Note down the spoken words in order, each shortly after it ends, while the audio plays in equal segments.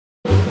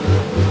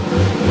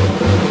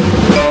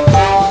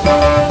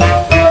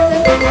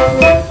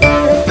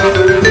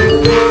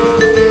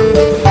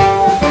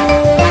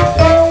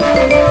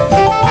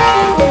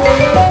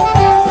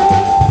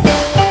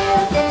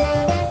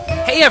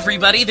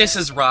everybody. This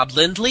is Rob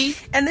Lindley.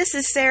 And this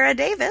is Sarah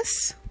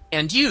Davis.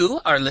 And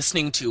you are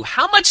listening to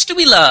How Much Do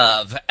We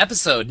Love?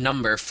 Episode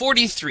number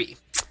 43.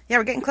 Yeah,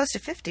 we're getting close to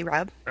 50,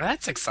 Rob.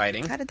 That's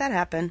exciting. How did that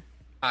happen?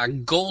 Our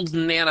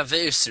golden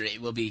anniversary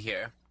will be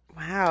here.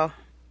 Wow.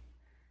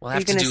 We'll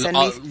have to do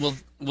all,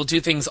 we'll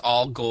do things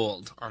all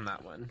gold on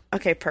that one.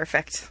 Okay,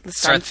 perfect. Let's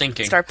start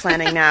thinking. Start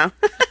planning now.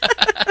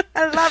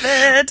 I love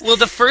it. Well,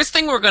 the first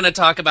thing we're going to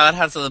talk about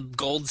has a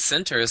gold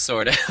center,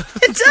 sort of.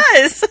 It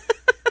does.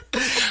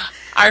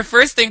 Our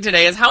first thing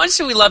today is how much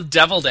do we love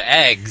deviled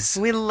eggs?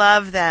 We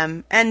love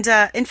them. And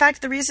in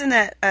fact, the reason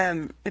that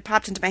it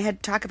popped into my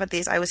head to talk about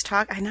these, I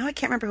know I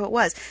can't remember who it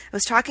was. I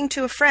was talking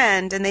to a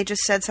friend, and they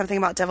just said something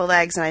about deviled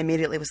eggs, and I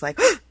immediately was like,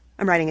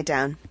 I'm writing it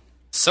down.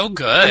 So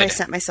good. And I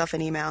sent myself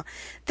an email.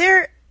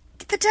 They're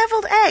the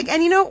deviled egg.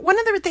 And, you know, one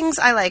of the things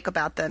I like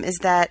about them is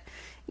that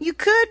you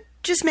could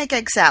just make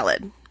egg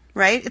salad,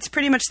 right? It's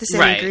pretty much the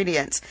same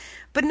ingredients.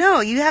 But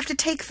no, you have to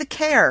take the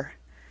care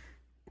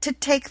to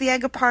take the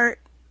egg apart.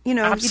 You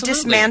know, Absolutely. You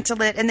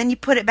dismantle it, and then you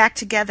put it back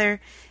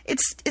together.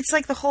 It's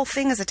like the whole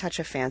thing is a touch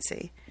of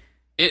fancy.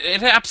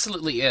 It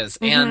absolutely is.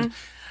 Mm-hmm. And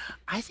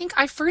I think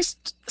I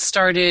first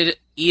started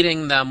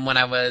eating them when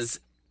I was,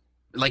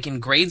 like,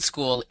 in grade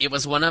school. It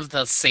was one of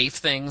the safe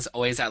things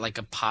always at, like,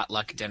 a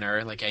potluck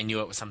dinner. Like, I knew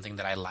it was something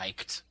that I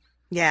liked.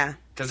 Yeah.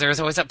 Because there was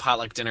always at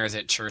potluck dinners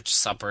at church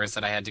suppers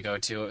that I had to go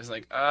to. It was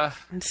like,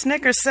 And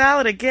Snickers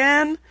salad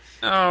again?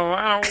 Oh,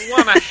 I don't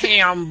want a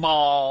ham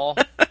ball.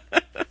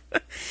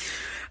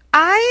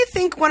 I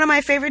think one of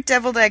my favorite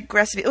deviled egg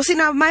recipes... Well, see,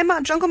 now, my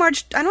mom, Uncle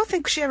Marge, I don't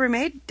think she ever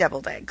made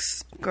deviled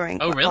eggs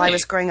while I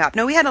was growing up.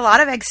 No, we had a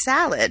lot of egg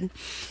salad,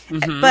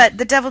 but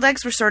the deviled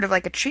eggs were sort of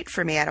like a treat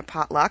for me at a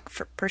potluck,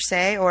 per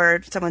se,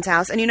 or someone's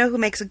house. And you know who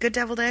makes a good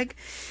deviled egg?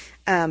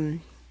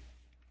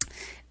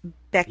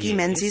 Becky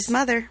Menzies'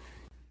 mother.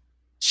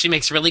 She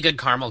makes really good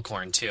caramel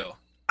corn, too.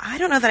 I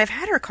don't know that I've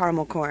had her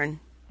caramel corn.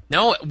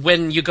 No,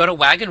 when you go to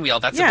Wagon Wheel,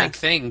 that's a big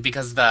thing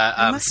because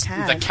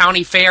the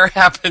county fair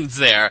happens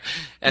there,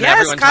 and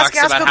everyone talks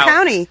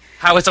about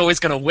how it's always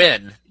going to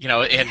win. You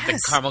know, and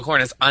the caramel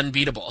corn is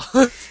unbeatable.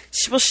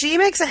 Well, she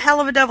makes a hell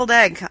of a deviled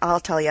egg, I'll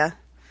tell you.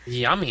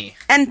 Yummy.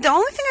 And the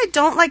only thing I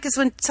don't like is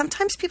when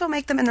sometimes people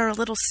make them and they're a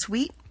little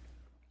sweet.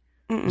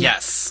 Mm-mm.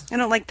 Yes. I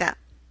don't like that.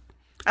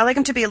 I like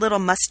them to be a little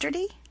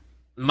mustardy.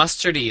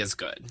 Mustardy is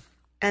good.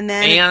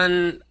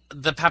 And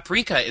the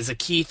paprika is a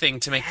key thing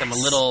to make them a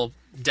little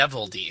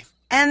deviled-y.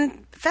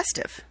 And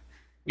festive.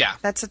 Yeah.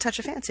 That's a touch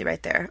of fancy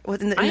right there,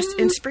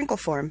 in sprinkle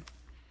form.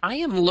 I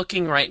am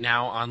looking right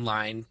now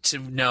online to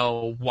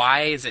know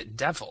why is it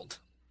deviled?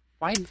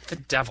 Why the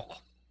devil?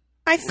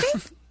 I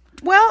think,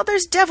 well,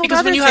 there's deviled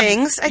other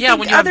things. I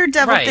think other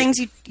deviled things,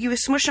 you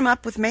smush them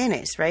up with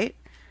mayonnaise, right?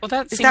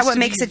 Well, is that what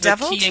makes it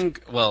deviled?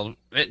 Well,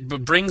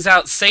 it brings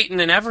out Satan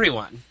in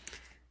everyone.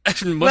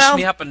 Mush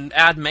me up and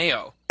add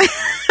mayo.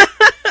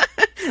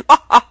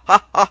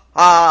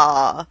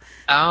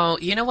 Oh,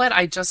 you know what?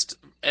 I just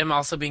am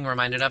also being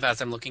reminded of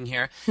as I'm looking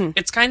here.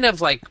 It's kind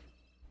of like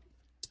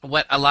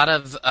what a lot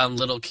of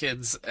little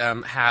kids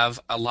have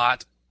a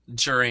lot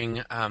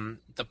during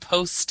the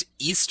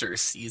post-Easter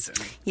season.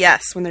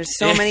 Yes, when there's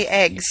so many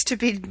eggs to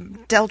be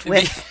dealt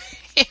with.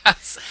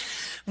 Yes.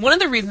 One of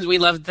the reasons we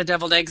love the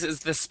deviled eggs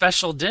is the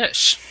special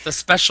dish, the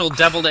special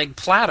deviled egg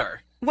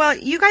platter. Well,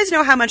 you guys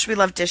know how much we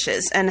love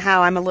dishes and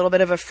how I'm a little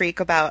bit of a freak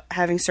about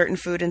having certain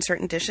food in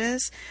certain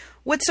dishes.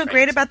 What's so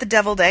great about the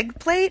deviled egg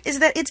plate is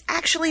that it's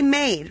actually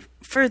made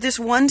for this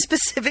one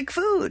specific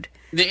food.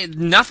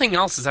 Nothing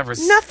else is ever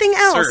Nothing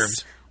else.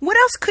 Served. What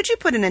else could you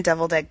put in a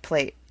deviled egg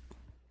plate?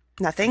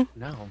 Nothing?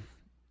 No.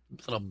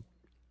 Little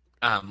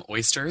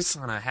oysters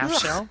on a half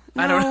shell?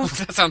 No. I don't know.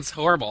 That sounds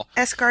horrible.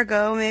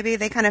 Escargot, maybe.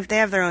 They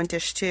have their own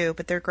dish, too,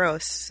 but they're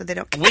gross, so they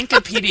don't...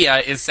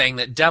 Wikipedia is saying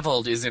that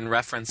deviled is in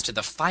reference to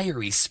the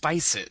fiery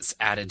spices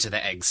added to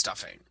the egg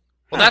stuffing.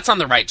 Well, that's on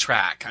the right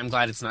track. I'm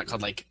glad it's not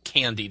called, like,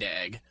 candied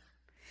egg.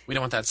 We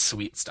don't want that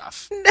sweet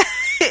stuff. Ew,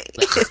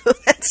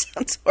 that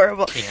sounds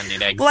horrible.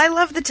 Candied egg. Well, I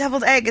love the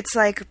deviled egg. It's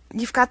like,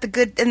 you've got the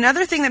good...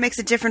 Another thing that makes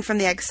it different from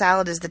the egg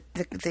salad is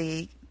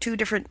the two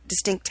different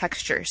distinct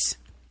textures.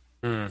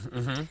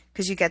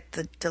 Because you get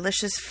the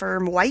delicious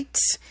firm white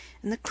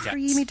and the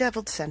creamy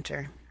deviled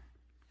center.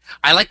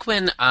 I like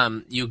when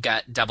you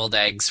get deviled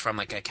eggs from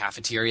like a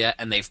cafeteria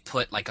and they've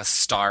put like a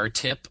star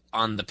tip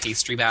on the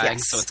pastry bag,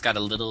 so it's got a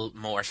little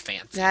more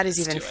fancy.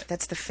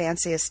 That's the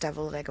fanciest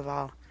deviled egg of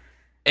all.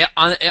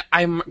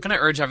 I'm going to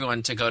urge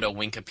everyone to go to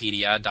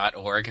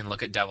Wikipedia.org and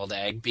look at deviled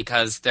egg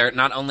because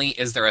not only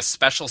is there a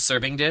special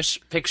serving dish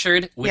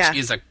pictured, which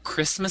is a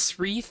Christmas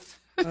wreath.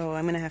 Oh,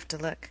 I'm going to have to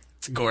look.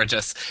 It's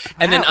gorgeous. Wow,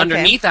 and then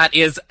underneath that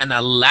is an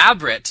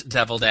elaborate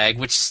deviled egg,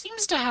 which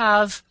seems to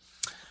have,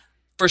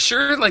 for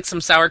sure, like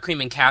some sour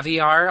cream and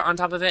caviar on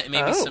top of it, and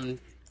maybe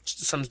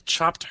some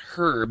chopped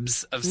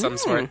herbs of some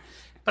sort.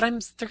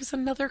 But there's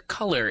another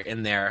color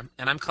in there,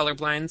 and I'm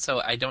colorblind,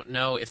 so I don't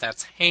know if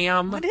that's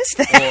ham. What is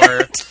that?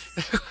 Or,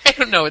 I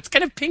don't know. It's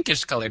kind of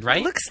pinkish colored,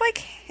 right? It looks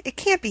like it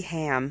can't be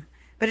ham.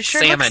 But it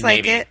sure salmon, looks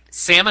like maybe. it.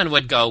 Salmon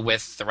would go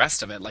with the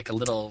rest of it, like a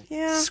little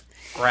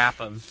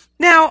scrap of...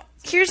 Now,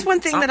 here's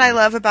one thing that I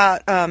love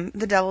about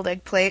the deviled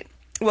egg plate.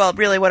 Well,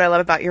 really what I love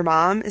about your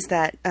mom is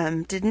that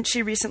didn't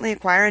she recently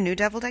acquire a new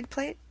deviled egg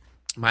plate?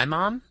 My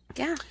mom?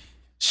 Yeah.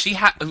 She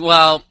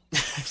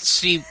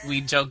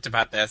we joked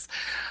about this.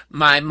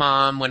 My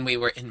mom, when we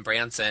were in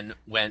Branson,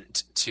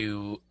 went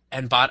to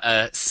and bought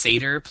a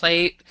Seder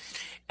plate.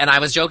 And I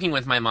was joking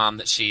with my mom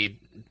that she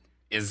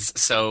is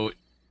so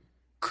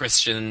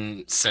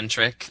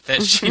Christian-centric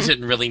that she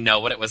didn't really know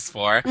what it was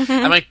for.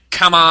 I'm like,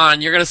 come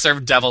on, you're going to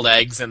serve deviled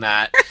eggs in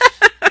that.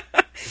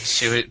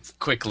 She would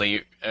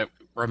quickly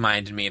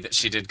reminded me that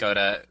she did go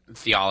to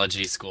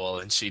theology school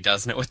and she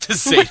does know what the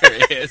Seder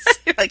is.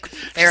 You're like,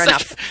 fair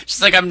enough.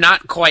 She's like, I'm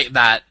not quite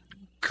that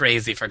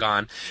crazy for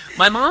gone.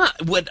 My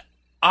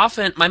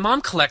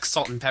mom collects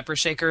salt and pepper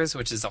shakers,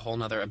 which is a whole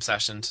nother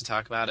obsession to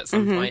talk about at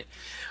some point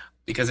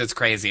because it's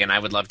crazy, and I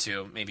would love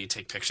to maybe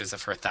take pictures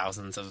of her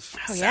thousands of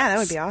sets. Yeah, that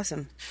would be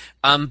awesome.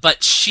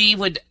 But she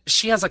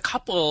has a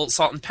couple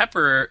salt and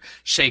pepper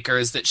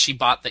shakers that she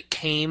bought that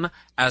came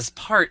as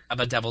part of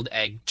a deviled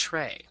egg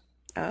tray.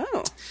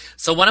 Oh.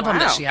 So one of them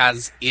that she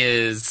has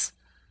is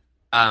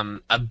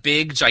a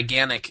big,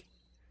 gigantic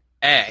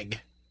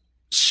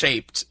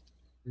egg-shaped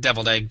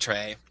deviled egg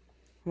tray.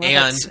 Well,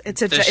 and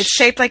it's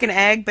shaped like an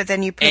egg, but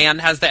then you put...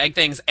 And has the egg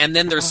things. And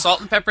then there's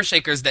salt and pepper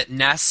shakers that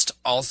nest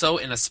also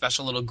in a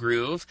special little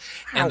groove,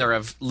 and they're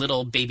of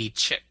little baby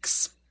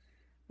chicks.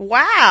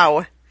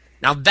 Wow.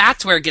 Now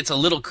that's where it gets a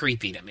little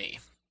creepy to me.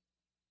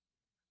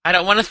 I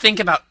don't want to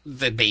think about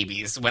the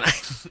babies when I'm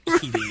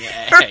eating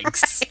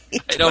eggs.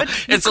 Right. I don't.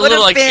 It's a little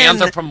like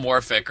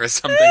anthropomorphic or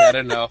something. I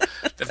don't know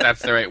if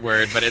that's the right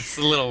word, but it's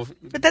a little.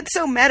 But that's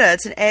so meta.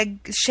 It's an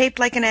egg shaped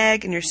like an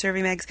egg, and you're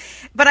serving eggs.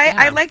 But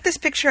I like this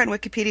picture on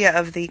Wikipedia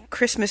of the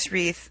Christmas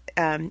wreath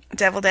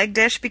deviled egg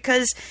dish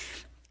because,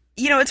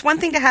 it's one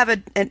thing to have a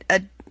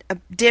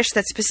dish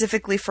that's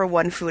specifically for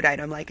one food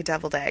item, like a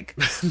deviled egg.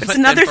 It's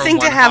another thing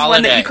to have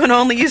one that you can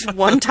only use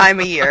one time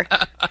a year.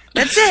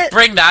 That's it.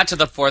 Bring that to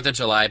the 4th of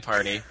July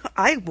party.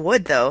 I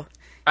would, though.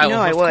 I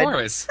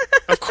would.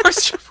 Of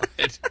course you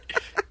would.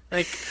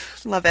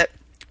 Love it.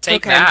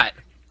 Take that.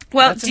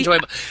 Well, that's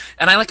enjoyable.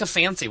 And I like a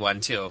fancy one,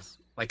 too.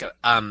 Like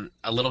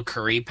a little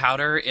curry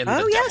powder in the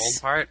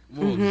deviled part.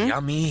 Ooh,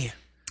 yummy.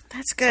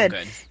 That's good. So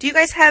good. Do you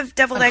guys have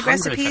deviled egg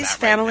recipes?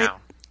 Family? Right,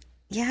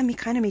 yeah,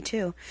 me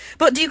too.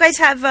 But do you guys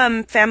have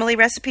family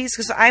recipes?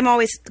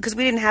 Because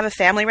we didn't have a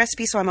family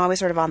recipe, so I'm always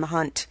sort of on the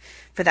hunt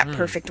for that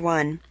perfect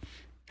one.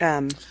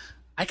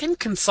 I can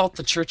consult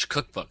the church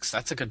cookbooks.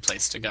 That's a good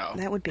place to go.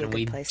 That would be a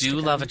good place to go.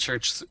 We do love a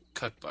church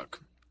cookbook.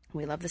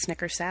 We love the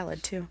Snickers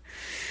salad, too.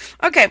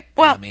 Okay,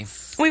 well,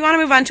 we want to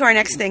move on to our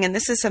next thing, and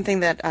this is something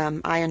that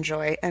I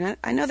enjoy. And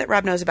I know that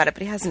Rob knows about it,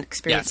 but he hasn't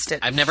experienced it.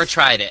 I've never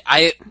tried it.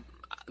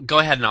 Go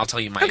ahead and I'll tell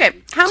you my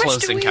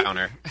close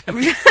encounter.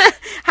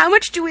 How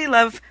much do we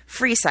love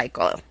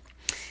FreeCycle?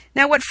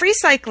 Now, what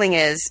FreeCycling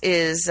is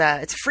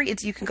it's free.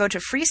 You can go to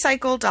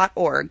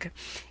freecycle.org,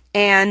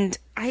 and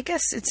I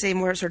guess it's a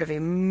more sort of a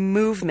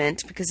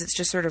movement because it's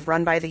just sort of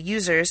run by the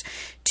users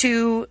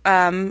to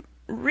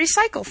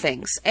recycle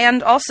things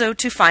and also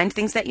to find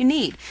things that you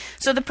need.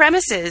 So the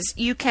premise is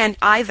you can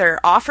either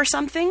offer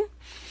something,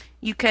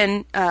 you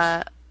can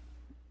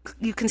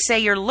say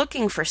you're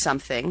looking for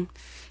something,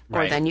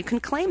 or then you can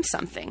claim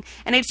something.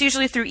 And it's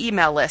usually through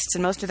email lists,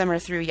 and most of them are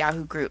through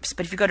Yahoo groups.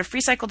 But if you go to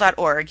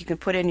freecycle.org, you can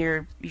put in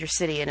your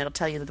city, and it'll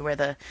tell you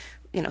where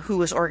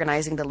who is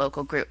organizing the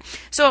local group.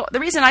 So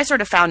the reason I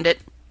sort of found it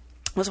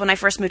was when I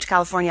first moved to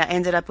California, I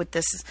ended up with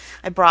this.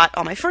 I brought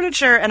all my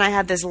furniture, and I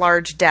had this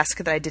large desk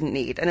that I didn't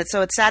need. And it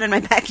sat in my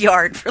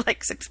backyard for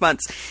like 6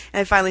 months.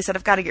 And I finally said,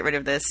 I've got to get rid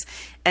of this.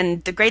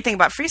 And the great thing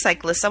about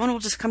FreeCycle is someone will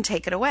just come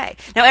take it away.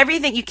 Now,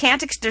 everything,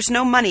 there's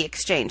no money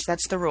exchange.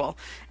 That's the rule.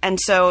 And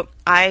so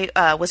I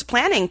was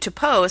planning to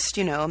post,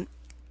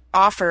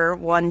 offer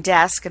one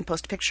desk and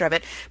post a picture of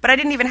it. But I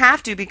didn't even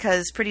have to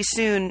because pretty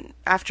soon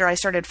after I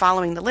started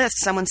following the list,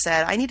 someone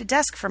said, I need a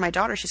desk for my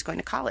daughter. She's going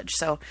to college.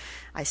 So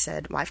I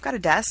said, well, I've got a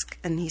desk.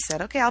 And he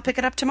said, okay, I'll pick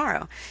it up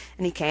tomorrow.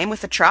 And he came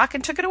with a truck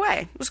and took it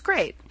away. It was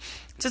great.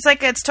 So it's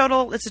like it's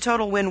a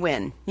total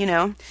win-win,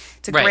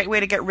 It's a great way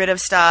to get rid of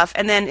stuff.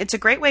 And then it's a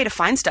great way to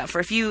find stuff.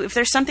 Or if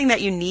there's something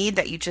that you need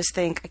that you just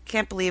think, I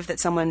can't believe that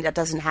someone that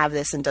doesn't have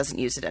this and doesn't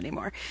use it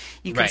anymore.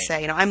 You can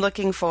say, I'm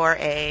looking for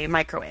a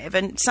microwave.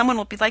 And someone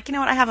will be like, you know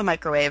what, I have a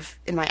microwave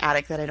in my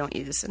attic that I don't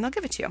use. And they'll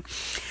give it to you.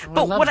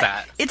 I love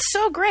that. It's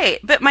so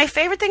great. But my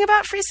favorite thing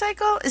about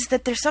FreeCycle is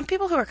that there's some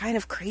people who are kind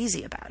of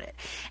crazy about it.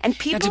 And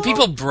do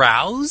people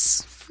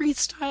browse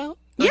freestyle?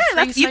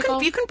 Yeah,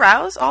 you can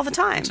browse all the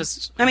time.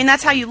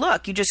 That's how you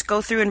look. You just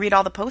go through and read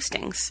all the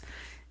postings.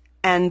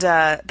 And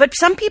but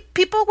some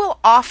people will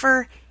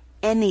offer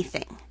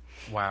anything.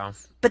 Wow.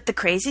 But the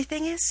crazy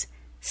thing is,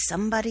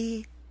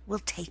 somebody will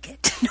take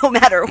it, no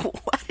matter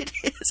what it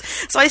is.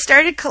 So I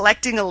started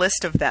collecting a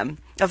list of them,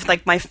 of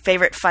like my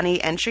favorite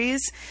funny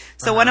entries.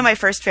 So one of my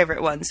first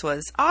favorite ones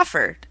was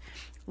offered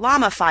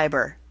llama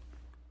fiber.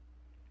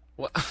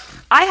 What?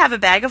 I have a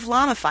bag of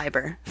llama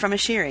fiber from a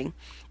shearing.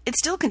 it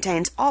still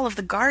contains all of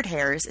the guard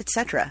hairs,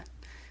 etc.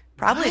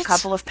 Probably What? a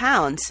couple of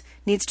pounds.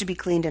 Needs to be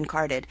cleaned and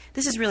carded.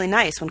 This is really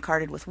nice when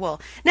carded with wool.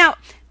 Now,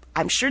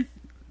 I'm sure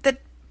that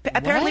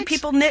apparently What?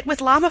 people knit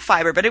with llama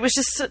fiber, but it was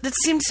just, it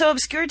seemed so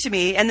obscure to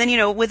me. And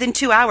then, within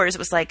 2 hours, it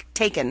was like,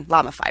 taken,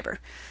 llama fiber.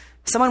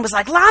 Someone was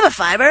like, llama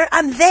fiber?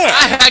 I'm there.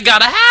 I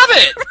gotta have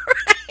it.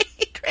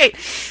 Right, great.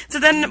 So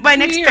then my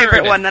next Weird.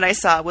 favorite one that I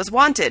saw was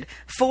wanted.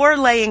 4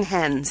 laying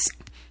hens.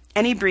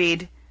 Any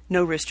breed,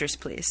 no roosters,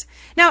 please.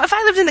 Now, if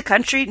I lived in the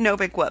country, no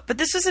big whoop. But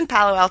this was in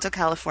Palo Alto,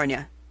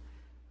 California.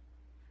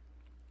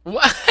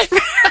 What?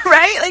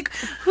 Right? Like,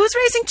 who's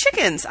raising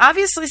chickens?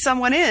 Obviously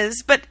someone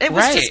is, but it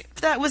was Right.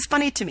 that was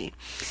funny to me.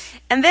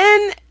 And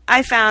then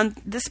I found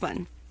this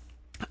one.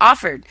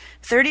 Offered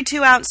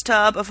 32-ounce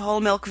tub of whole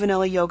milk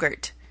vanilla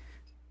yogurt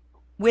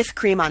with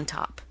cream on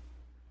top.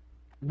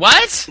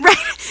 What?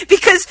 Right?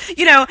 Because,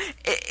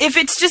 if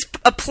it's just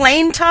a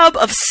plain tub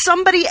of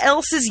somebody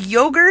else's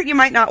yogurt, you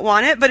might not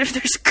want it, but if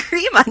there's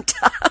cream on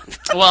top.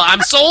 Well,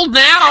 I'm sold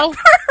now.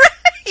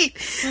 Right.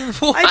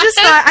 I just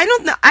thought, I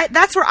don't know.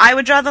 That's where I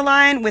would draw the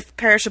line with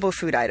perishable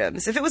food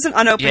items. If it was an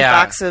unopened Yeah.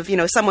 box of,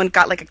 someone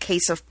got like a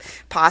case of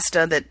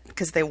pasta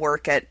because they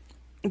work at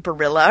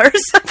Barilla or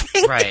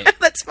something. Right.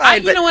 That's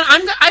fine. You know what?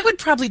 I would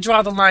probably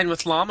draw the line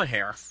with llama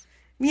hair.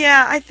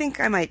 Yeah, I think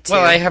I might too.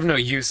 Well, I have no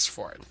use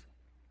for it.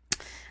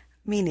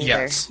 Me neither.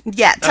 Yes.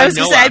 Yet. I was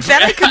going to say, I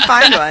bet I could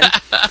find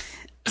one.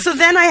 So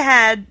then I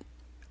had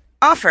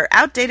offer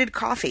outdated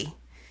coffee.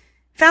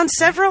 Found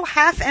several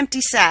half-empty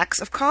sacks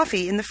of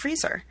coffee in the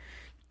freezer.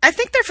 I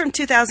think they're from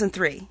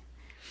 2003.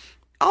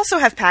 Also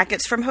have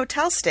packets from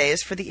hotel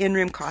stays for the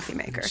in-room coffee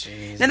maker.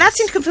 Jesus. Now that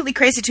seemed completely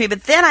crazy to me,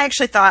 but then I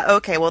actually thought,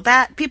 okay, well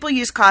that people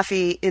use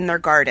coffee in their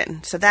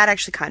garden, so that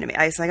actually kind of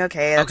I was like,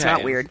 okay, that's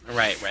not weird.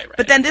 Right.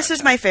 But then this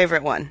is my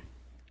favorite one.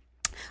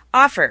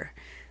 Offer.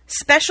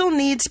 Special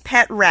needs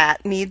pet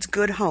rat needs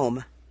good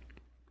home.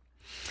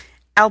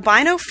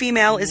 Albino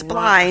female is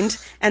blind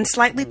and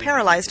slightly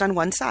paralyzed on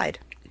one side.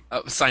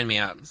 Oh, sign me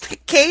up.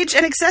 Cage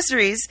and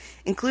accessories,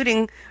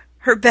 including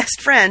her best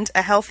friend,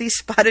 a healthy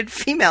spotted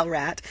female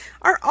rat,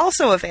 are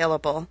also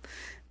available.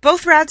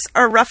 Both rats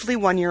are roughly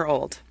 1 year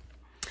old.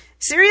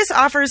 Serious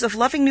offers of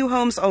loving new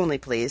homes only,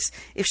 please.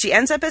 If she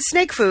ends up as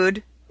snake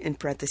food, in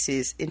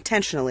parentheses,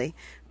 intentionally,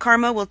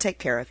 karma will take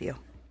care of you.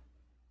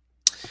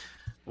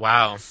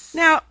 Wow.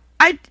 Now,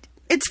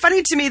 it's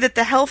funny to me that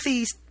the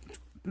healthy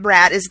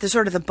rat is the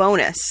sort of the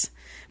bonus,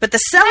 but the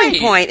selling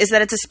Right. point is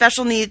that it's a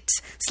special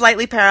needs,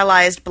 slightly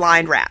paralyzed,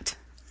 blind rat.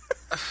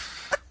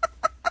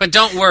 But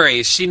don't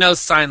worry, she knows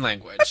sign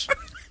language.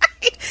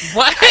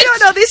 What? I don't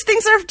know. These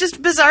things are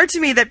just bizarre to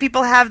me that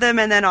people have them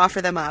and then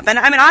offer them up. And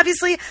I mean,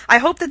 obviously, I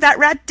hope that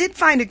rat did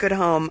find a good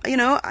home.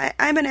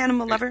 I'm an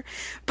animal lover,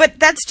 but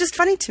that's just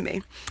funny to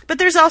me. But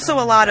there's also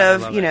a lot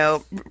of,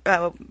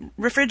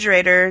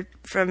 refrigerator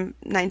from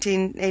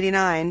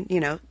 1989,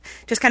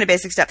 just kind of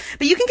basic stuff.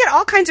 But you can get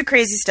all kinds of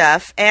crazy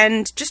stuff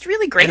and just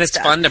really great And it's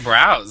stuff. fun to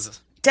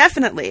browse.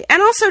 Definitely.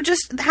 And also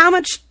just how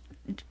much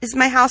is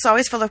my house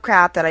always full of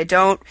crap that I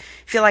don't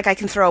feel like I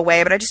can throw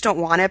away, but I just don't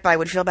want it, but I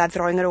would feel bad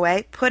throwing it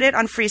away. Put it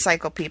on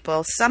FreeCycle,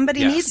 people.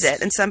 Somebody Yes. needs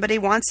it and somebody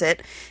wants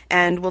it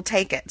and will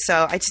take it.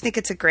 So I just think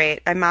it's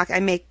I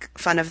make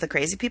fun of the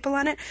crazy people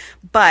on it,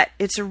 but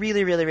it's a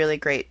really, really, really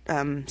great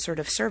sort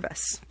of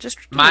service. Just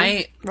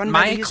run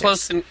by the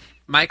users.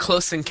 My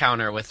close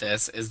encounter with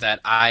this is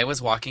that I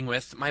was walking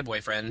with my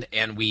boyfriend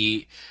and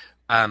we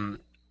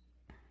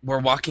were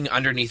walking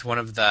underneath one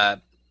of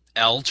the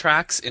L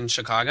tracks in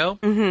Chicago.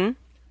 Mm-hmm.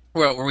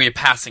 Where we were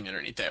passing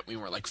underneath it. We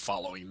were like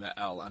following the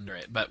L under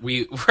it. But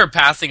we were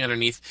passing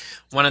underneath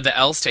one of the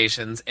L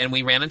stations and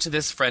we ran into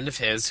this friend of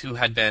his who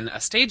had been a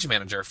stage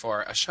manager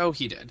for a show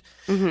he did.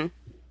 Mm-hmm.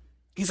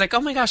 He's like, oh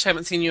my gosh, I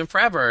haven't seen you in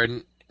forever.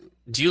 And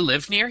do you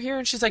live near here?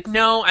 And she's like,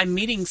 no, I'm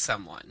meeting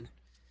someone.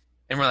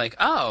 And we're like,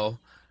 oh.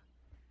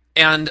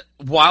 And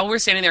while we're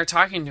standing there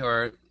talking to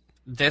her,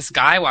 this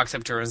guy walks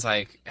up to her and is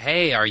like,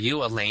 hey, are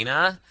you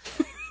Elena?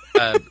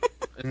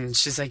 And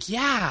she's like,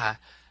 yeah.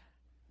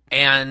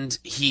 And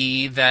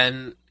he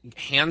then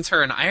hands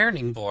her an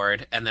ironing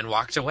board and then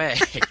walked away.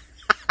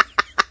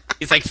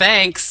 He's like,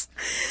 thanks.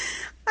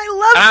 I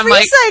love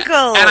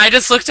FreeCycle. And I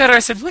just looked at her. I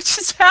said, what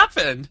just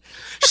happened?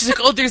 She's like,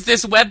 oh, there's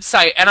this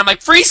website. And I'm like,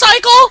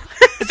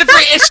 FreeCycle? Is it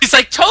free? And she's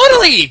like,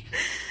 totally.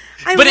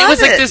 But it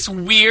was like this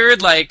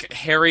weird, like,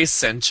 Harry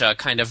Sencha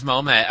kind of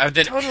moment.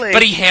 Totally.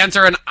 But he hands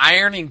her an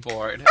ironing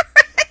board.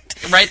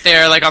 Right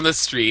there, like on the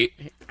street.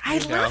 I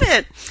love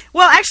it.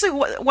 Well, actually,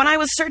 when I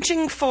was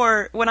searching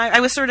when I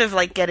was sort of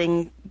like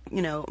getting,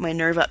 my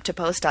nerve up to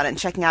post on it and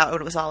checking out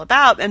what it was all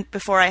about, and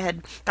before I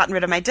had gotten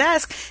rid of my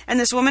desk, and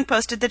this woman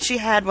posted that she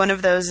had one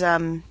of those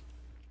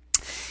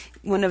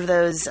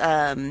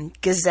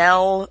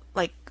Gazelle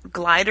like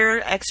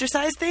glider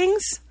exercise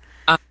things,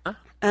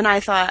 and I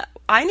thought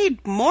I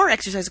need more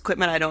exercise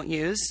equipment I don't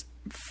use.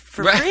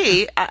 For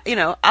free,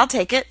 I'll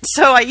take it.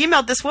 So I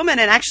emailed this woman,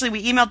 and actually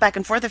we emailed back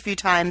and forth a few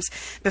times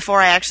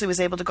before I actually was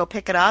able to go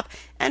pick it up.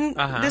 And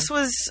this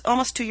was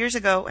almost 2 years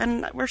ago,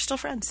 and we're still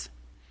friends.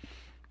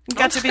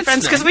 got to be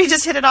friends because we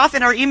just hit it off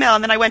in our email,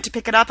 and then I went to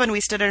pick it up, and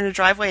we stood in her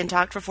driveway and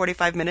talked for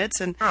 45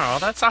 minutes. And oh,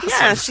 that's awesome!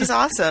 Yeah, she's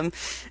awesome.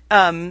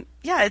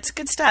 Yeah, it's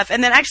good stuff.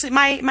 And then actually,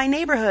 my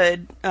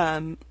neighborhood,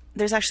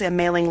 there's actually a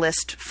mailing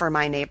list for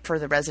for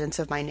the residents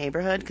of my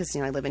neighborhood because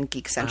I live in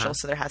Geek Central,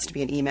 so there has to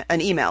be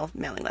an email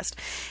mailing list,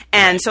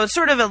 and so it's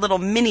sort of a little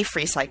mini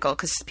free cycle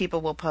because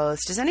people will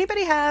post. Does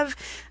anybody have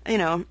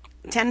 10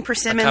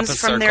 persimmons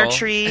from their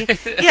tree?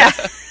 Yeah.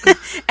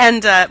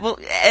 And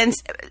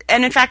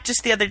and in fact,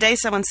 just the other day,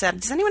 someone said,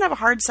 "Does anyone have a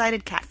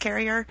hard-sided cat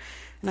carrier?"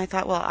 And I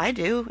thought, well, I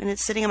do, and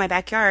it's sitting in my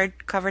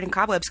backyard covered in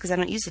cobwebs because I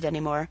don't use it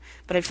anymore.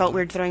 But I felt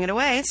weird throwing it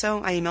away,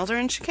 so I emailed her,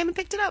 and she came and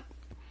picked it up.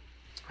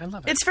 I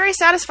love it. It's very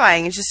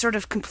satisfying. It's just sort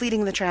of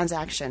completing the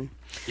transaction.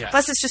 Yes.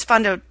 Plus, it's just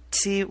fun to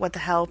see what the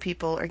hell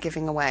people are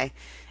giving away,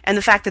 and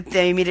the fact that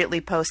they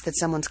immediately post that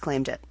someone's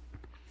claimed it.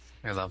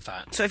 I love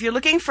that. So if you're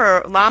looking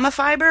for llama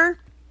fiber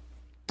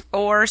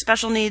or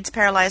special needs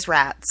paralyzed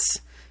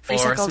rats,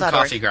 or some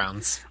coffee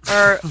grounds.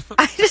 Or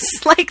I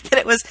just like that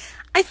it was.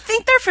 I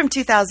think they're from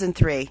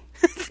 2003.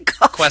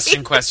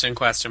 Question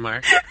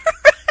mark.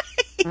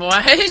 Right.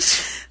 What?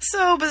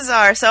 So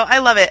bizarre. So I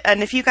love it.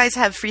 And if you guys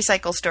have free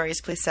cycle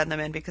stories, please send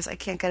them in because I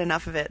can't get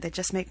enough of it. They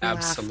just make me laugh.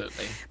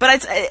 Absolutely.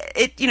 But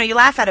you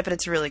laugh at it, but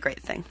it's a really great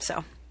thing.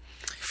 So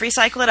free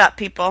cycle it up,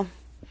 people.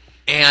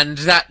 And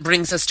that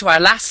brings us to our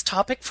last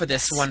topic for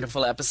this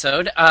wonderful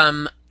episode.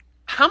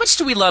 How much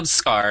do we love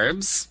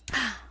scarves?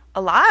 A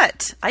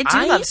lot. I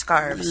love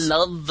scarves.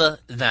 Love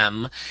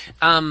them.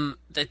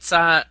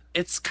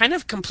 It's kind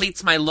of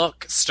completes my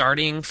look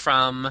starting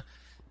from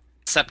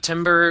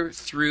September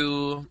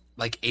through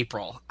like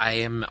April. I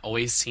am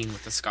always seen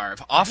with a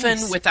scarf,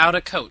 often without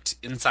a coat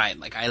inside.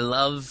 Like I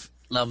love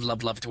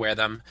to wear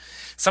them.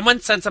 Someone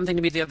said something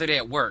to me the other day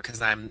at work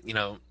because I'm,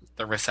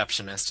 the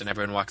receptionist and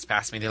everyone walks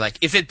past me. They're like,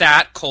 "Is it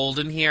that cold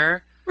in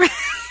here?"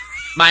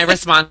 My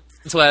response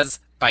was,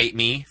 "Bite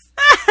me."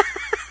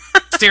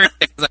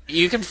 Seriously,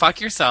 you can fuck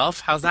yourself.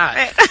 How's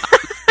that?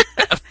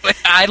 Right.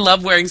 I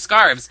love wearing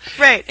scarves.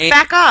 Right.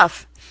 Back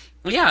off.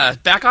 Yeah,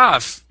 back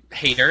off,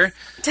 hater.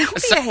 Don't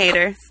be a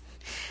hater.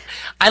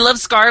 I love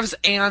scarves,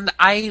 and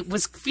I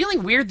was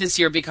feeling weird this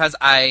year because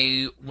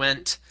I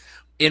went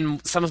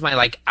in some of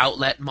my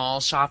outlet mall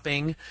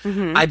shopping.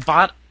 Mm-hmm. I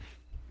bought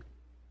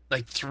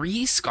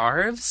 3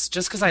 scarves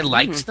just because I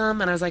liked them,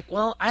 and I was like,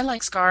 well, I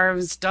like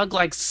scarves. Doug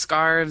likes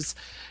scarves.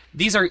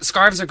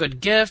 Scarves are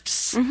good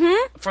gifts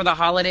for the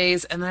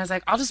holidays, and then I was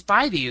like, I'll just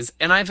buy these,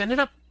 and I've ended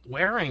up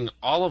wearing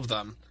all of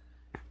them.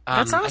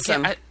 That's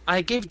awesome.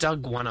 I gave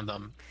Doug one of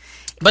them,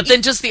 but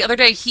then just the other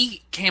day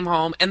he came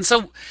home, and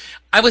so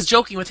I was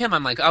joking with him.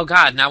 I'm like, oh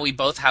God, now we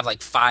both have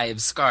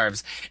 5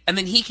 scarves, and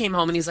then he came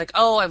home and he's like,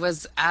 oh, I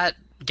was at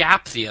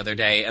Gap the other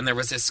day, and there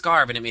was this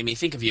scarf, and it made me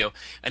think of you,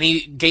 and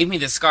he gave me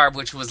this scarf,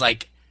 which was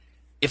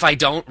if I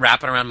don't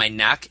wrap it around my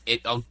neck,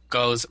 it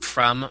goes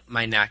from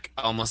my neck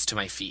almost to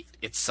my feet.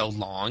 It's so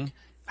long.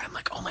 I'm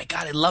like, oh my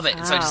God, I love it. Wow.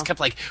 And so I just kept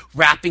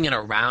wrapping it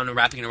around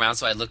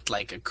so I looked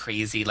like a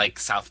crazy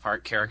South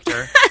Park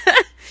character.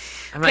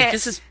 I'm like,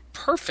 this is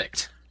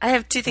perfect. I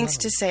have 2 things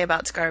to say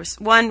about scarves.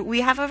 One,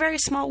 we have a very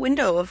small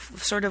window of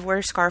sort of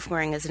where scarf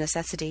wearing is a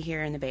necessity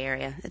here in the Bay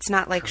Area. It's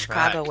not like Correct.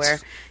 Chicago where,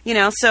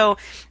 so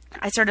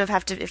I sort of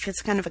have to, if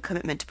it's kind of a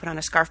commitment to put on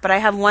a scarf. But I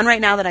have one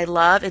right now that I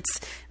love. It's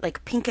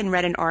pink and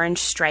red and orange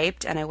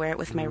striped, and I wear it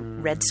with my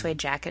red suede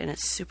jacket, and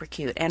it's super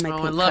cute. And my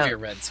pink coat. I love your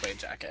red suede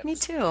jacket. Me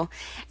too.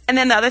 And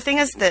then the other thing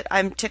is that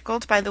I'm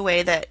tickled by the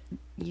way that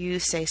you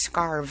say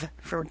scarf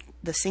for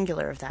the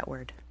singular of that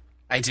word.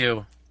 I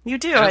do. You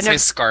do. I don't say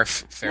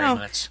scarf very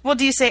much. Well,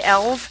 do you say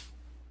elf?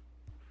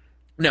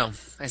 No,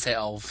 I say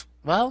elf.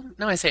 Well,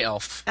 no, I say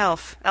elf.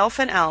 Elf. Elf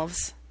and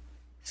elves.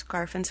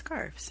 Scarf and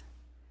scarves.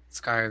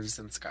 Scarves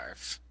and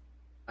scarf.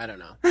 I don't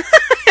know.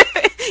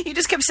 You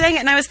just kept saying it,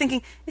 and I was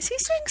thinking, is he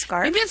saying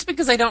scarf? Maybe it's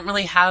because I don't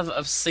really have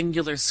a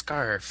singular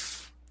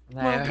scarf.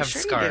 Well, I have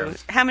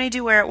scarf. How many do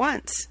you wear at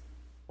once?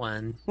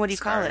 One. What do you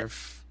call it?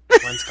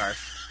 One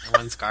scarf.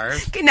 One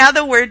scarf. Okay, now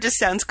the word just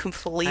sounds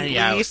completely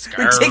ridiculous to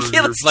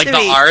me.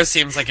 The R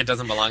seems like it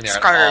doesn't belong there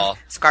at all.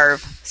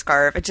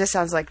 Scarf. It just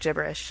sounds like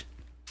gibberish.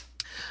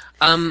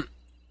 I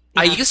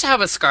used to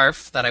have a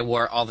scarf that I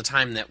wore all the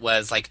time that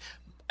was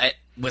it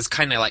was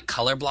kind of like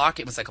color block.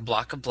 It was like a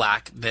block of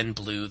black, then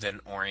blue, then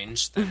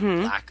orange,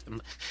 then black.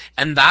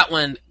 And that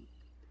one,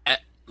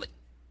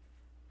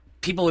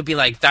 people would be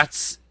like,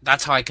 that's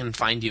how I can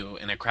find you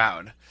in a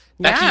crowd.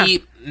 Yeah.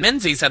 Becky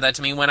Menzie said that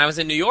to me when I was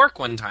in New York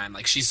one time.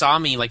 She saw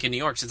me in New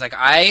York. She's like,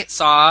 I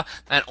saw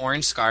that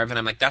orange scarf, and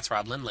I'm like, that's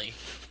Rod Lindley.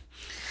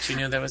 She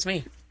knew that was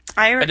me.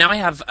 But now I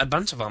have a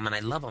bunch of them, and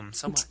I love them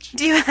so much.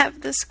 Do you have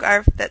the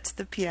scarf that's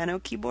the piano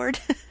keyboard?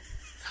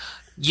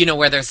 You know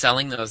where they're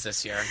selling those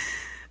this year?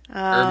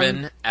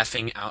 Urban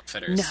effing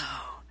Outfitters. No.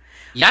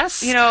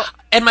 Yes.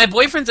 And my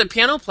boyfriend's a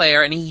piano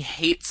player, and he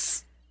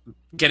hates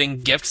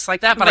getting gifts like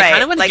that, but I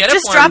kind of want to get it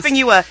just dropping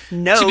you a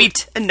note,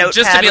 a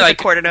notepad with a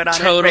quarter note on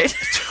it. Right?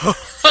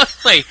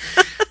 Totally.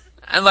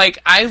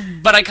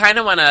 And but I kind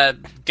of want to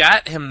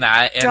get him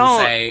that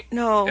and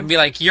and be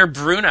like, you're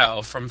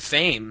Bruno from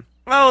Fame.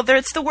 Oh,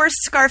 it's the worst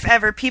scarf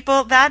ever.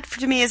 People, that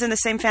to me is in the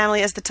same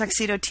family as the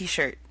tuxedo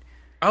T-shirt.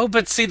 Oh,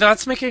 but see,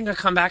 that's making a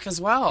comeback as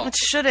well. It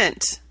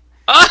shouldn't.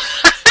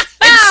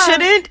 It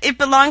shouldn't. It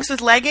belongs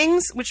with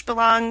leggings, which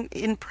belong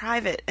in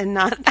private and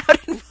not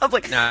out in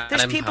public.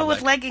 There's people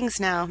with leggings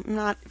now. I'm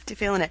not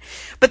feeling it.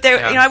 But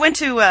there, I went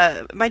to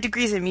my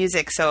degree's in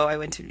music, so I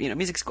went to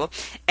music school,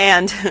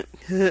 and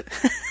so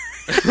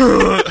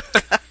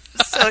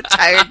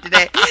tired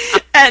today.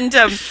 And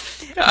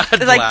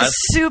the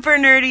super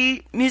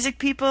nerdy music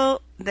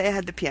people, they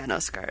had the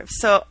piano scarves.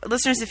 So,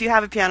 listeners, if you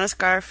have a piano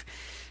scarf.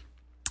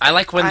 I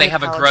like when they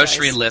have a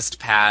grocery list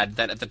pad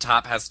that at the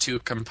top has two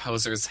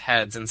composers'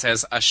 heads and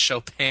says a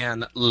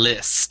Chopin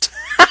list.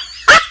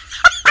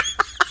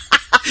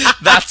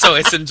 That's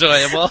always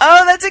enjoyable.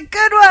 Oh, that's a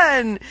good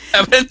one.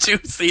 Haven't you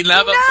seen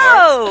that before?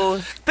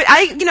 No. But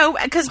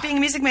because being a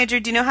music major,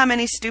 do you know how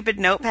many stupid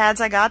notepads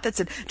I got that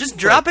said, just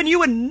dropping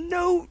you a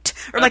note?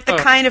 Or like the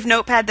kind of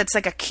notepad that's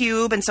like a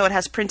cube and so it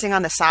has printing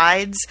on the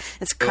sides.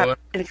 It's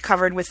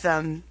covered with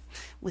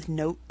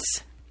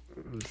notes.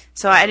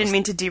 So I didn't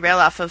mean to derail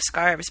off of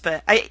scarves,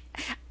 but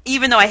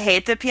even though I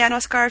hate the piano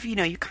scarf,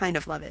 you kind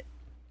of love it.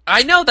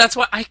 I know, that's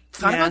what I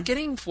thought about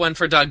getting one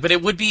for Doug, but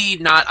it would be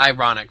not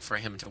ironic for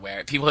him to wear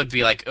it. People would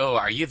be like, "Oh,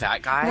 are you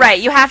that guy?" Right,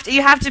 you have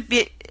to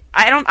be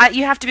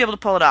you have to be able to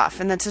pull it off,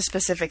 and that's a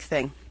specific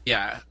thing.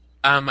 Yeah.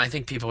 I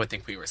think people would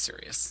think we were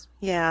serious.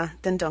 Yeah,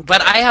 then don't.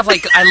 But I have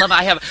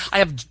I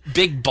have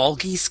big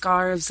bulky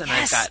scarves, and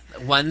I've got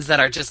ones that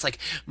are just like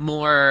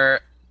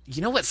more.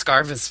 You know what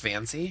scarf is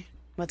fancy?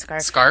 What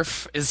scarf?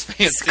 Scarf is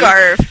fancy.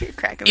 Scarf. You're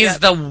cracking me is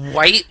up. The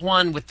white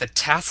one with the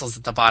tassels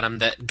at the bottom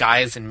that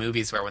guys in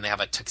movies wear when they have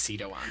a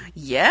tuxedo on.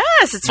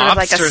 Yes, it's sort of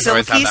like a silky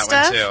always have that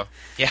stuff. One too.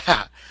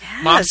 Yeah.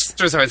 Yes.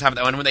 Mobsters always have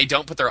that one when they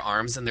don't put their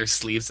arms in their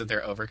sleeves of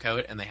their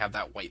overcoat and they have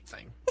that white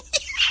thing.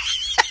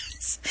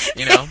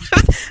 Yes.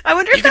 I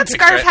wonder if that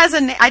scarf has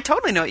a name. I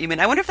totally know what you mean.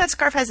 I wonder if that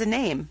scarf has a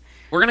name.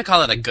 We're going to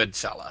call it a good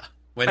fella.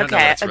 We don't know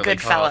what it's really good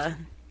called. Fella.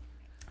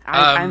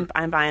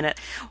 I'm buying it.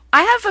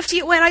 I have a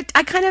few. When I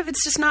kind of,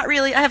 it's just not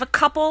really. I have a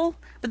couple,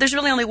 but there's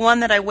really only one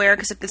that I wear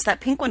because it's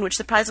that pink one, which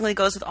surprisingly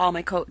goes with all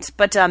my coats.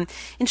 But in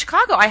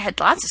Chicago, I had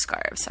lots of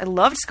scarves. I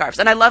loved scarves,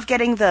 and I love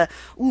getting the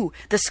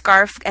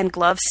scarf and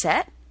glove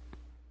set.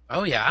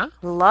 Oh yeah,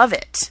 love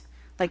it.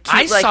 Like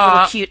cute,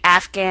 little cute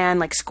Afghan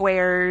like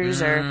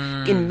squares or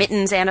in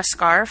mittens and a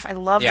scarf. I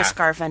love the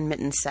scarf and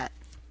mittens set.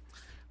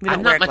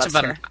 I'm not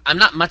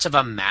much of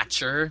a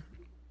matcher.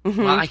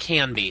 Mm-hmm. Well, I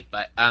can be,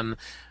 but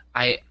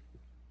I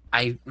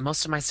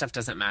most of my stuff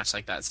doesn't match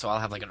like that, so I'll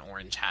have like an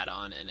orange hat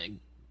on and a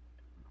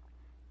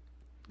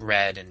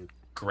red and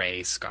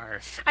gray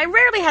scarf. I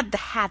rarely had the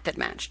hat that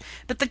matched,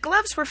 but the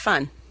gloves were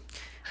fun.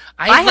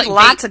 I had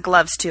lots of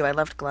gloves too. I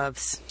loved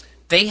gloves.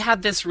 They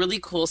had this really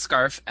cool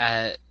scarf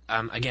at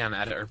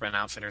Urban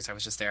Outfitters. I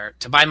was just there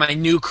to buy my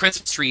new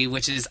Christmas tree,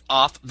 which is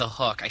off the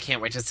hook. I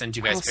can't wait to send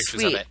you guys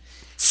pictures of it.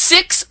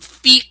 6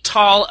 feet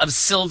tall of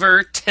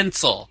silver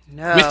tinsel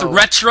with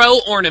retro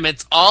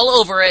ornaments all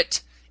over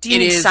it. Do you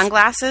need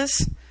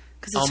sunglasses?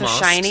 Because it's so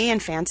shiny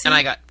and fancy. And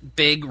I got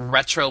big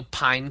retro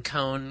pine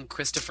cone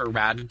Christopher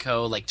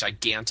Radko, like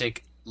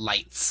gigantic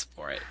lights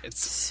for it.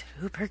 It's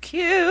super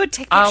cute.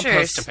 Take pictures. I'll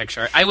post a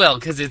picture. I will,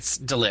 because it's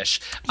delish.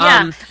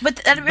 Yeah, but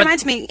that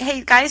reminds me,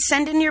 hey guys,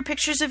 send in your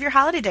pictures of your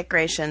holiday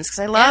decorations, because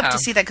I love to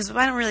see that, because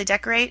I don't really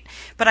decorate,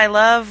 but I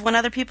love when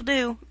other people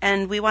do,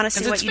 and we want to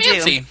see what you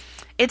do.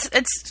 It's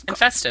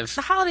festive.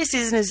 The holiday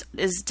season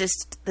is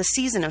just the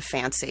season of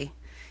fancy.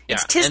 Yeah,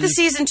 Tis the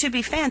season to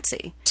be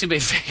fancy. To be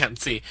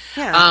fancy.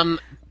 Yeah.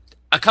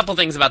 A couple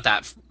things about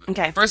that.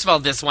 Okay. First of all,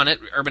 this one at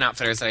Urban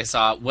Outfitters that I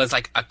saw was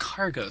like a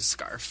cargo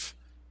scarf.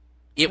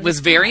 It was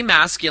very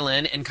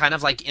masculine and kind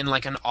of like in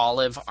like an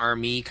olive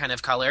army kind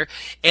of color.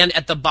 And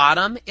at the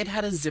bottom, it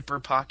had a zipper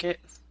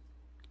pocket.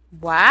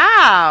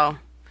 Wow.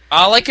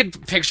 All I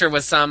could picture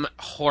was some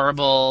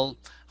horrible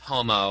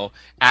homo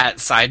at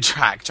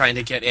Sidetrack trying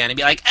to get in and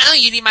be like, "Oh,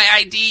 you need my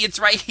ID? It's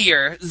right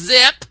here.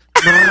 Zip."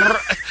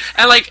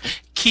 And like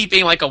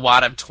keeping like a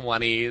wad of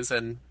 20s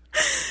and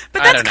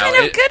but that's kind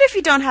of good if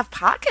you don't have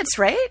pockets,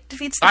 right?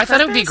 Defeats the purpose. I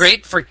thought it would be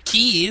great for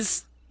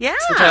keys. Yeah,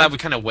 so that would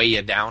kind of weigh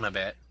you down a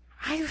bit.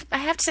 I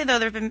have to say though,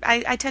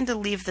 I tend to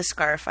leave the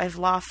scarf. I've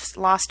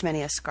lost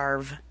many a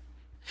scarf.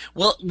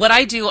 Well, what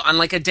I do on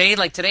like a day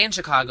like today in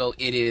Chicago,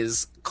 it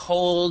is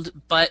cold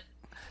but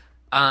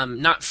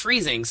not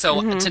freezing.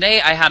 So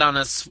today I had on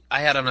a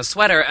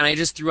sweater and I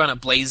just threw on a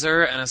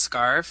blazer and a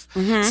scarf.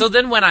 Mm-hmm. So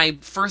then when I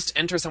first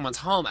enter someone's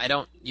home, I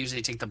don't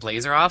usually take the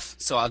blazer off.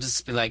 So I'll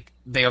just be like,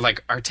 they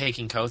are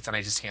taking coats and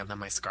I just hand them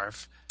my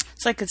scarf.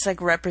 It's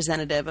like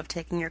representative of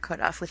taking your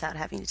coat off without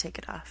having to take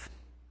it off.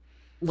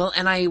 Well,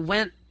 and I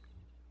went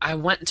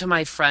to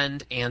my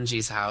friend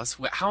Angie's house.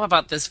 How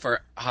about this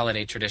for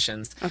holiday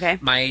traditions? Okay.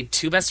 My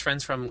 2 best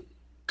friends from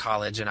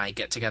college and I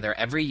get together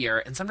every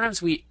year, and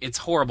sometimes it's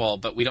horrible,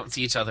 but we don't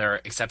see each other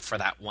except for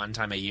that one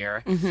time a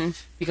year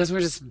because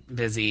we're just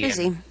busy.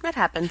 That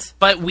happens.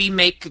 But we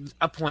make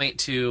a point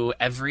to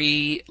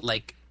every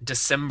like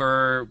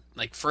December,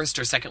 like first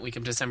or second week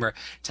of December,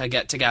 to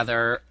get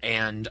together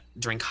and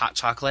drink hot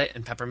chocolate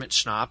and peppermint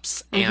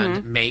schnapps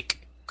and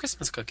make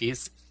Christmas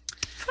cookies.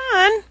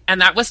 Fun.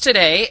 And that was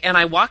today, and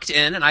I walked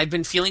in, and I'd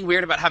been feeling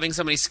weird about having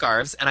so many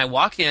scarves, and I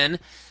walk in,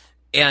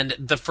 and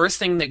the first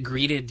thing that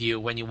greeted you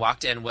when you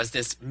walked in was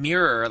this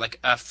mirror, like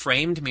a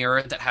framed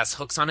mirror that has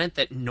hooks on it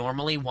that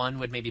normally one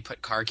would maybe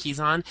put car keys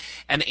on.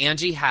 And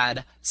Angie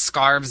had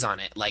scarves on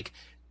it, like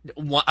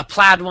a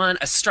plaid one,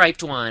 a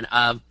striped one,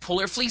 a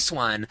polar fleece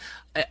one,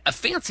 a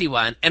fancy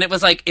one. And it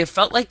was like, it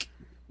felt like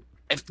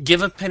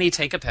give a penny,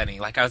 take a penny.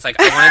 Like I was like,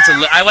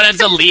 I wanted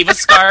to leave a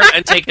scarf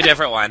and take a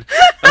different one.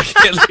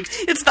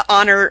 It's the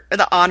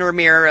honor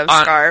mirror of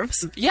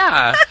scarves.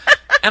 Yeah.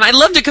 And I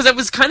loved it because it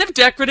was kind of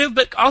decorative,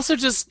 but also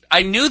just,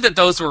 I knew that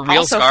those were real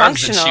also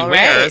scarves that she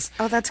wears.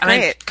 Right. Oh, that's and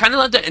great. I kind of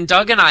loved it. And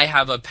Doug and I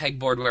have a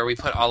pegboard where we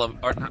put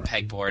or not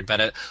pegboard, but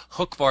a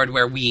hook board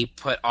where we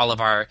put all of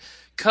our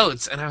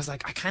coats. And I was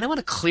like, I kind of want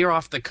to clear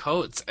off the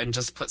coats and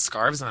just put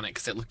scarves on it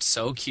because it looked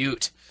so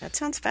cute. That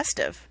sounds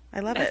festive. I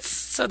love it.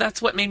 So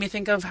that's what made me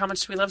think of how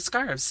much we love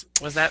scarves,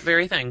 was that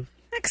very thing.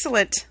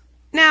 Excellent.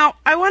 Now,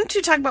 I want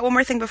to talk about one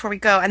more thing before we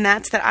go, and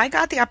that's that I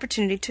got the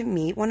opportunity to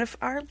meet one of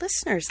our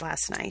listeners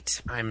last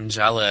night. I'm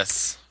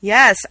jealous.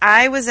 Yes,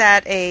 I was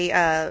at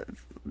a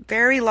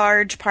very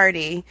large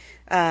party.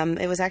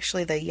 It was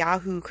actually the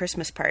Yahoo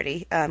Christmas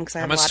party. How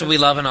much do we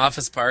love an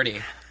office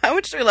party? How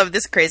much do we love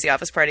this crazy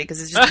office party?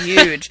 Because it's just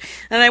huge.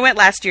 And I went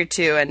last year,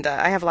 too, and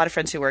I have a lot of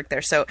friends who work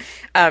there. So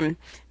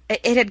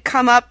it had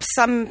come up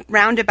some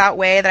roundabout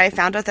way that I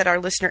found out that our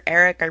listener,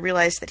 Eric, I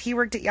realized that he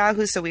worked at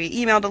Yahoo, so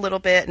we emailed a little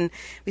bit, and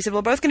we said,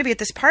 we're both going to be at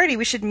this party.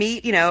 We should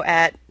meet,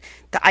 at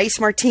the Ice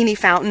Martini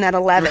Fountain at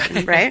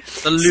 11, right?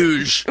 The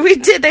luge. We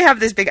did. They have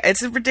this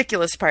it's a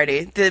ridiculous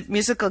party. The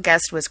musical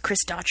guest was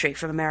Chris Daughtry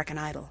from American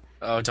Idol.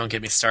 Oh, don't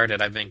get me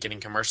started. I've been getting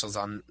commercials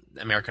on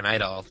American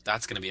Idol.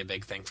 That's going to be a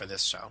big thing for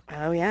this show.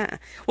 Oh, yeah.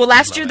 Well,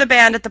 last year the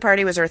band at the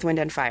party was Earth, Wind,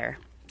 and Fire.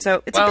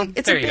 So it's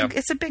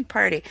a big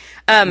party.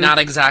 Not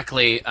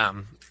exactly,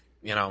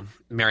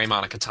 Mary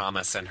Monica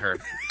Thomas and her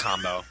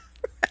combo.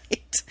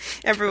 Right.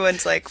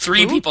 Everyone's like,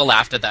 Three people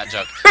laughed at that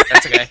joke.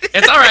 That's okay.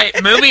 It's all right.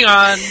 Moving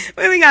on.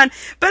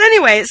 But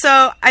anyway,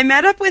 so I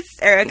met up with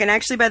Eric, and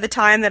actually by the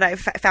time that I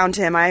found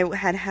him, I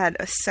had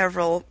a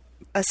several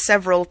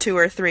 2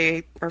 or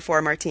 3 or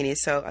 4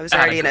 martinis, so I was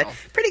already in a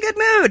pretty good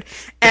mood.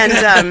 And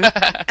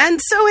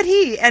and so had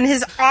he, and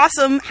his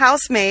awesome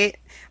housemate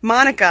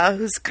Monica,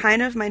 who's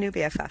kind of my new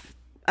BFF.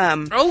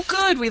 Oh,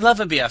 good. We love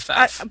a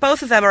BFF.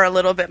 Both of them are a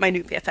little bit my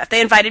new BFF. They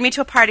invited me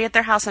to a party at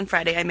their house on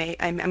Friday.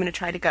 I'm going to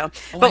try to go.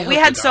 But we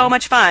had so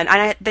much fun.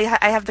 And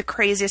I have the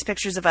craziest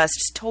pictures of us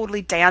just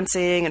totally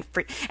dancing and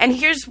free. And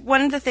here's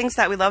one of the things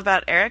that we love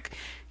about Eric.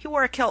 He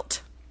wore a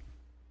kilt.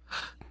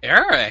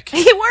 Eric.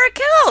 He wore a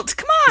kilt.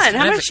 Come on.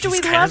 How much do we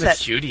love it? He's kind of a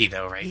cutie,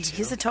 though, right?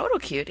 He's a total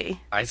cutie.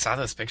 I saw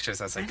those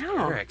pictures. I was like,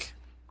 Eric.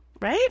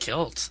 Right?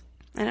 Kilt.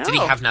 I know. Did he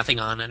have nothing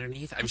on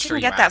underneath? I'm sure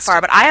he didn't get that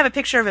far, but I have a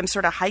picture of him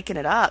sort of hiking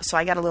it up, so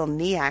I got a little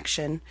knee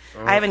action.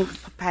 Oh. I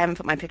haven't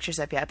put my pictures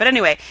up yet. But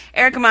anyway,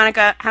 Eric and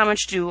Monica, how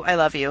much do I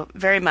love you?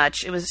 Very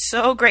much. It was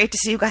so great to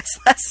see you guys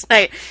last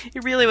night.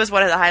 It really was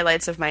one of the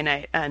highlights of my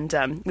night. And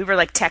we were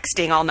like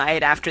texting all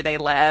night after they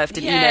left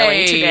and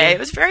emailing today. It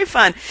was very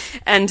fun.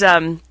 And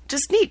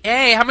just neat.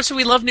 Yay, how much do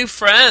we love new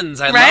friends?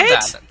 I love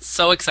that. That's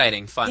so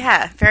exciting. Fun.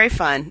 Yeah, very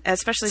fun.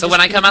 Especially so just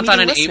when I come out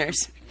on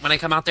when I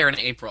come out there in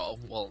April,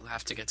 we'll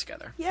have to get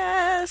together.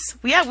 Yes.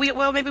 Yeah,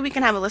 maybe we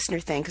can have a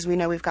listener thing, because we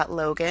know we've got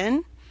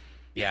Logan.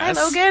 Yes.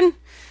 Hi, Logan.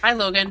 Hi,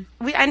 Logan.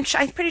 I'm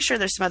pretty sure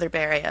there's some other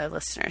Bay Area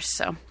listeners,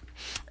 so...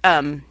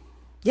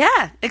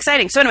 yeah,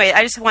 exciting. So anyway,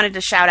 I just wanted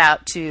to shout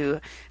out to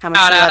how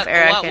much we love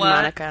Eric and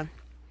Monica.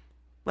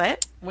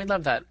 What? We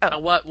love that. Oh.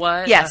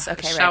 What? Yes,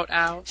 okay, shout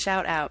out.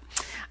 Shout out.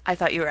 I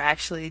thought you were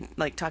actually,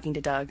 talking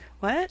to Doug.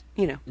 What?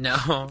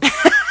 No.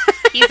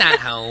 He's at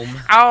home.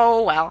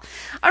 Oh, well.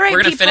 All right,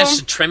 we're going to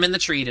finish trimming the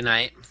tree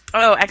tonight.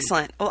 Oh,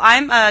 excellent. Well,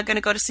 I'm going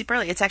to go to sleep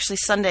early. It's actually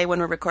Sunday when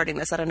we're recording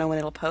this. I don't know when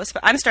it'll post,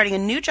 but I'm starting a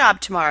new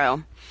job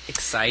tomorrow.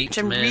 Excitement. Which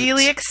I'm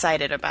really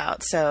excited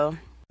about, So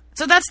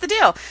that's the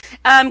deal.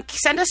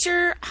 Send us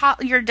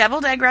your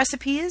deviled egg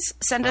recipes.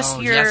 Send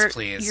us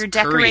your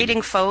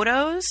decorating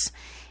photos.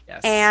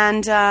 Yes.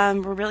 And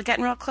we're really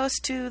getting real close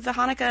to the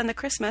Hanukkah and the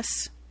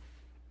Christmas.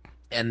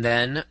 And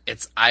then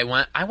I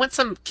want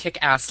some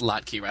kick-ass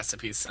latke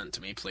recipes sent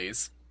to me,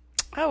 please.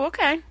 Oh,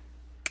 okay.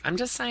 I'm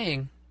just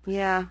saying.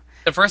 Yeah.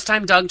 The first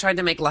time Doug tried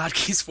to make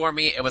latkes for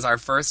me, it was our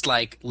first,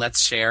 let's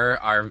share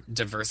our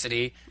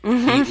diversity.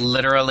 Mm-hmm. He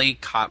literally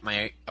caught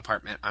my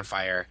apartment on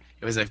fire.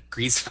 It was a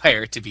grease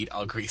fire to beat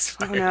all grease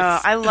fires. Oh, no.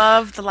 I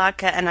love the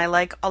latke, and I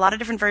like a lot of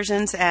different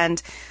versions,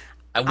 and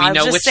we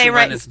know which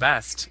one is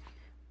best.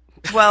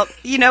 Well,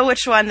 you know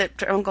which one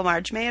that Uncle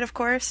Marge made, of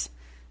course?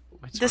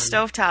 the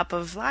stovetop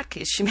of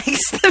latkes. She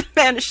makes the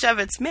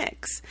Manischewitz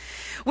mix,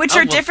 which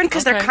are different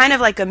because they're kind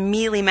of like a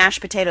mealy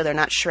mashed potato. They're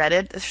not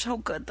shredded. They're so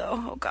good,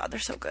 though. Oh, God, they're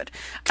so good.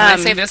 Can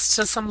I say this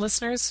to some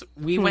listeners?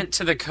 We went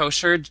to the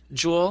Kosher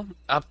Jewel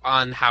up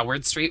on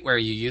Howard Street where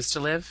you used to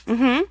live,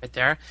 right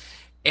there,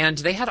 and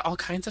they had all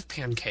kinds of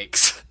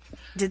pancakes.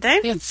 Did they?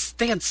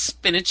 They had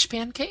spinach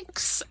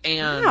pancakes,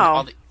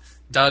 and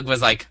Doug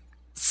was like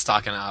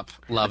stocking up.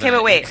 Loving it. Okay,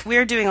 but wait.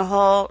 We're doing a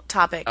whole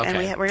topic, and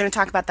we're going to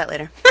talk about that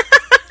later.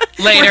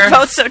 Later. We're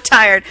both so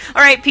tired.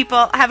 All right,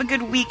 people. Have a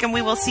good week, and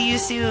we will see you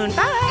soon.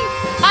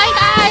 Bye. Bye,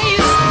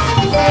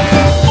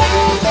 guys.